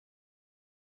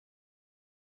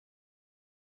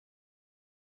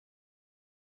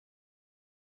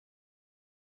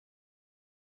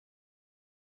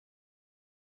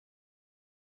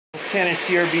10-inch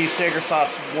CRB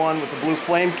Saiger'sSauceOne with the blue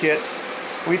flame kit.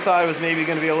 We thought it was maybe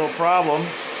going to be a little problem.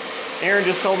 Aaron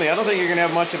just told me, I don't think you're going to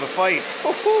have much of a fight.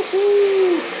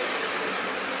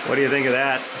 What do you think of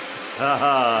that?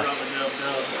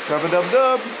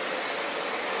 Rub-a-dub-dub.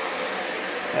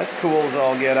 That's cool as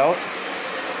all get out.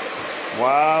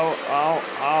 Wow. Ow.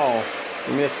 Ow.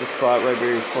 You missed a spot right by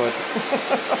your foot.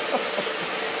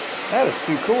 That is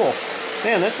too cool.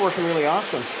 Man, that's working really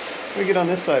awesome. Let me get on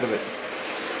this side of it.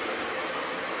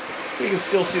 You can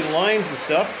still see the lines and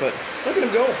stuff, but look at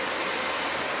them go.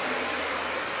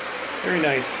 Very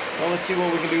nice. Well, let's see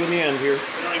what we can do in the end here.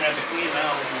 We don't even have to clean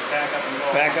now. We can pack up and go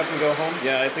home. Pack up and go home?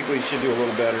 Yeah, I think we should do a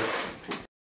little better.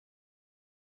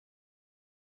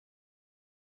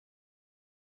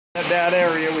 That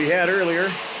area we had earlier.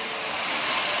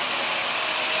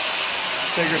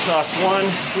 Saiger'sSauceOne.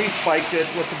 We spiked it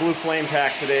with the blue flame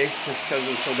pack today just because it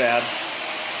was so bad.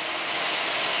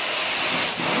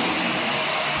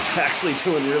 It's actually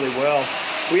doing really well.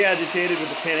 We agitated with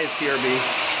the 10-inch CRB,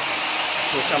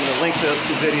 which I'm going to link those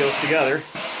two videos together.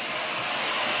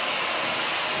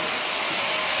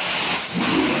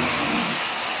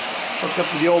 Hooked up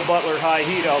to the old Butler high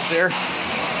heat out there.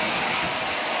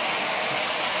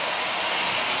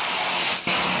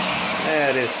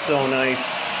 That is so nice.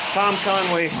 Tom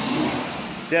Conway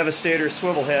Devastator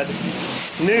swivel head.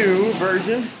 New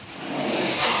version.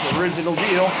 Original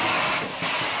deal.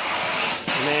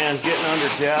 Man, getting under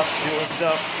depth, doing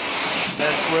stuff.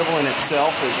 That swivel in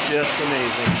itself is just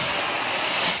amazing.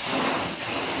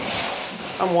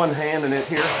 I'm one-handing it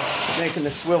here, making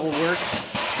the swivel work.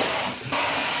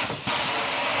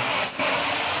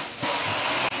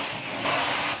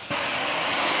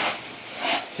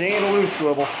 She ain't a loose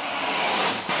swivel.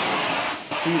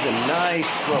 She's a nice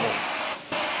swivel.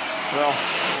 Well,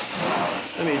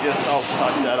 I'll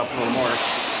touch that up a little more.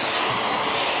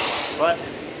 But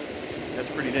that's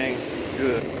pretty dang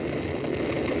good.